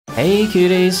Hey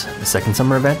cuties! The second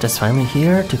summer event is finally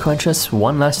here to quench us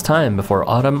one last time before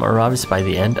autumn arrives by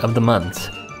the end of the month.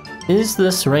 Is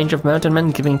this range of mountain men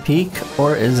giving peak,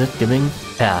 or is it giving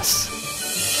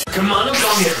pass? Kumano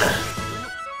Gongen!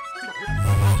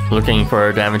 Looking for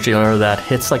a damage dealer that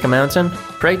hits like a mountain?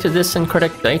 Pray to this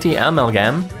syncretic deity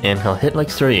Amalgam, and he'll hit like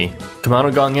 3.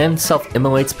 Kumano Gongen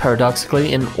self-immolates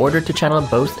paradoxically in order to channel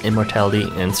both immortality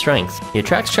and strength. He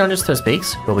attracts challenges to his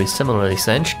peaks, will be similarly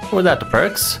cinched without the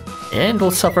perks, and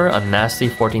will suffer a nasty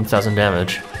 14,000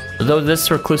 damage. Though this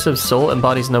reclusive soul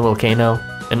embodies no volcano,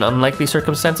 in unlikely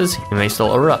circumstances he may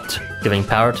still erupt, giving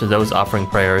power to those offering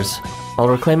prayers, while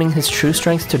reclaiming his true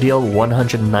strength to deal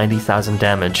 190,000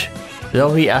 damage.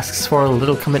 Though he asks for a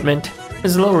little commitment,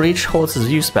 his low reach holds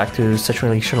his use back to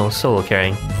situational solo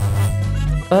carrying.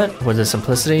 But with his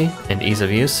simplicity and ease of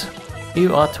use,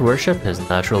 you ought to worship his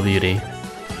natural beauty.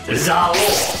 Zao!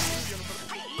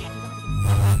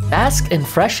 Bask in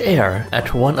fresh air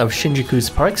at one of Shinjuku's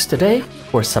parks today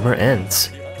before summer ends.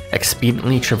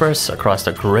 Expediently traverse across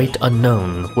the great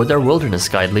unknown with their wilderness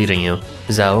guide leading you.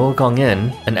 Zhao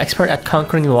Gongen, an expert at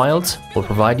conquering the wilds, will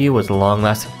provide you with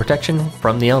long-lasting protection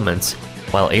from the elements,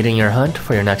 while aiding your hunt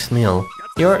for your next meal.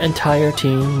 Your entire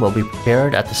team will be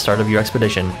prepared at the start of your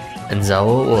expedition, and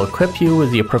Zhao will equip you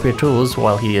with the appropriate tools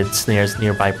while he ensnares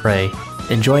nearby prey.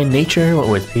 Enjoy nature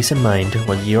with peace in mind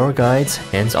with your guide's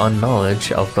hands-on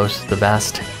knowledge of both the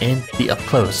vast and the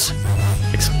up-close.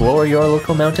 Explore your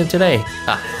local mountain today.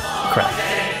 Ah, crap.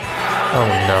 Oh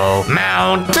no.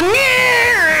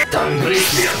 Mountaineer!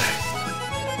 Tanngrisnir!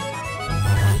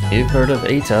 You've heard of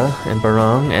Eta and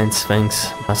Barong and Sphinx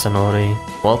Masanori,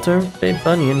 Walter, Babe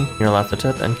Bunyan,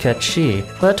 Nyarlathotep, and Ketchi.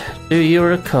 But do you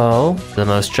recall the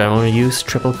most generally used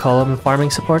triple column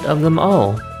farming support of them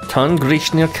all?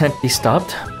 Tanngrisnir can't be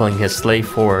stopped, pulling his sleigh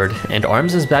forward, and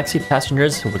arms his backseat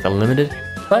passengers with a limited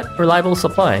but reliable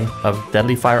supply of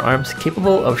deadly firearms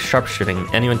capable of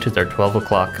sharpshooting anyone to their 12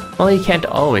 o'clock. While he can't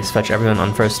always fetch everyone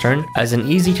on first turn, as an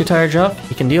easy-to-tire job,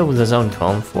 he can deal with his own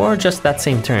calm for just that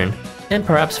same turn, and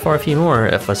perhaps for a few more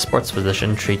if a sports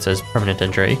physician treats as permanent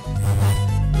injury.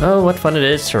 Oh, what fun it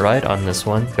is to ride on this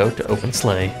one goat open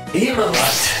sleigh.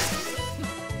 Himavat!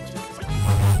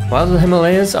 While the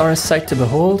Himalayas are a sight to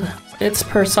behold, its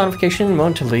personification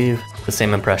won't leave the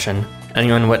same impression.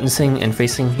 Anyone witnessing and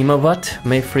facing Himavat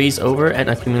may freeze over and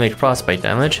accumulate frostbite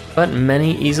damage, but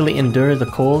many easily endure the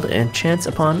cold and chance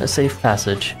upon a safe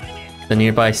passage. The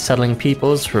nearby settling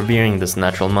peoples revering this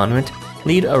natural monument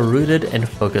lead a rooted and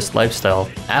focused lifestyle,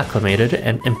 acclimated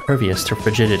and impervious to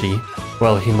frigidity.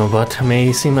 While Himavat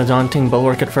may seem a daunting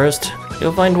bulwark at first,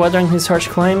 you'll find weathering his harsh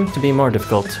climb to be more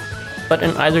difficult. But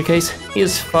in either case, he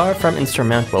is far from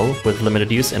insurmountable with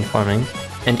limited use in farming,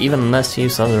 and even less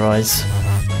use otherwise.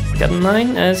 Get in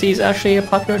line, as he's actually a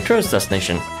popular tourist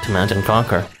destination to mount and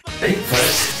conquer.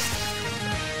 Bigfoot!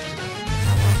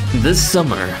 This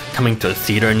summer, coming to a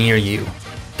theater near you.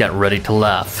 Get ready to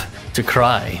laugh, to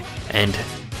cry, and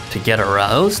to get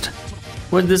aroused?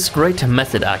 With this great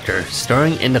method actor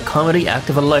starring in the comedy act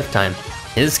of a lifetime,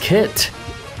 his Kit.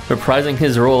 Reprising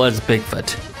his role as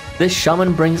Bigfoot, this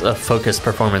shaman brings a focused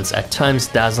performance, at times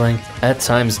dazzling, at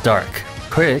times dark.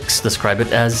 Critics describe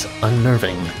it as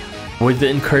unnerving. With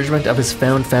the encouragement of his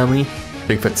found family,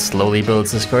 Bigfoot slowly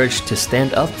builds his courage to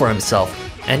stand up for himself,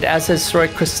 and as his story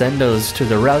crescendos to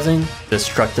the rousing,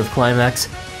 destructive climax,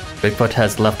 Bigfoot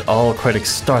has left all critics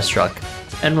starstruck,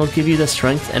 and will give you the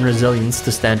strength and resilience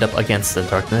to stand up against the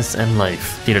darkness and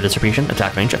life. Theater distribution,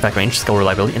 attack range, effect range, skill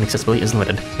reliability, and accessibility is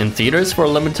limited. In theaters for a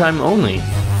limited time only.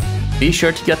 Be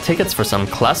sure to get tickets for some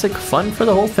classic fun for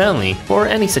the whole family, or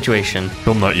any situation.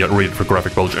 Film not yet rated for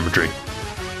graphic bulge imagery.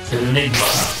 Enigma.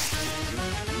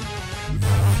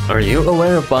 Are you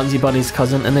aware of Bonzi Bunny's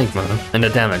cousin Enigma, and the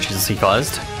damages he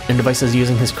caused? In devices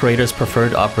using his creator's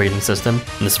preferred operating system,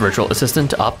 this virtual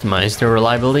assistant optimized their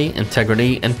reliability,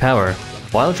 integrity, and power,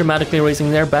 while dramatically raising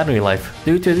their battery life.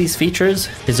 Due to these features,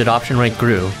 his adoption rate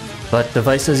grew, but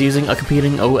devices using a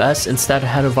competing OS instead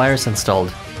had a virus installed,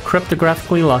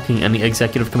 cryptographically locking any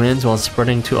executive commands while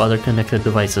spreading to other connected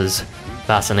devices.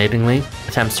 Fascinatingly,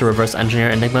 attempts to reverse engineer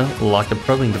Enigma locked the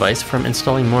probing device from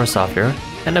installing more software,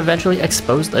 and eventually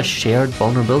exposed a shared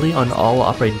vulnerability on all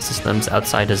operating systems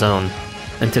outside his own.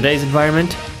 In today's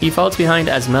environment, he falls behind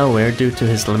as malware due to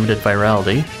his limited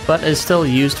virality, but is still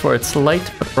used for its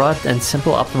light but broad and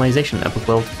simple optimization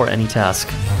applicable for any task.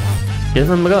 Give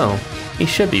him a go. He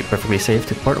should be perfectly safe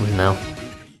to port with now.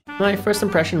 My first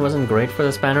impression wasn't great for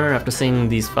this banner after seeing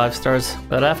these 5 stars,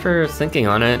 but after thinking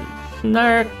on it,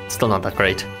 they're still not that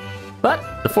great.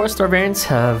 But The 4-star variants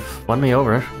have won me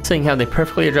over, seeing how they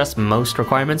perfectly address most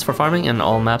requirements for farming in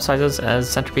all map sizes as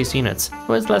centerpiece units,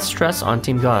 with less stress on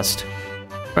team cost.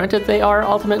 Granted, they are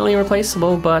ultimately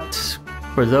replaceable, but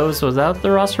for those without the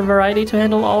roster variety to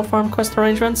handle all farm quest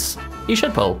arrangements, you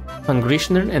should pull.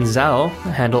 Tanngrisnir and Zhao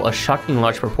handle a shocking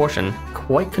large proportion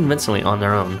quite convincingly on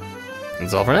their own.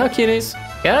 That's all for now, cuties.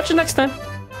 Catch you next time!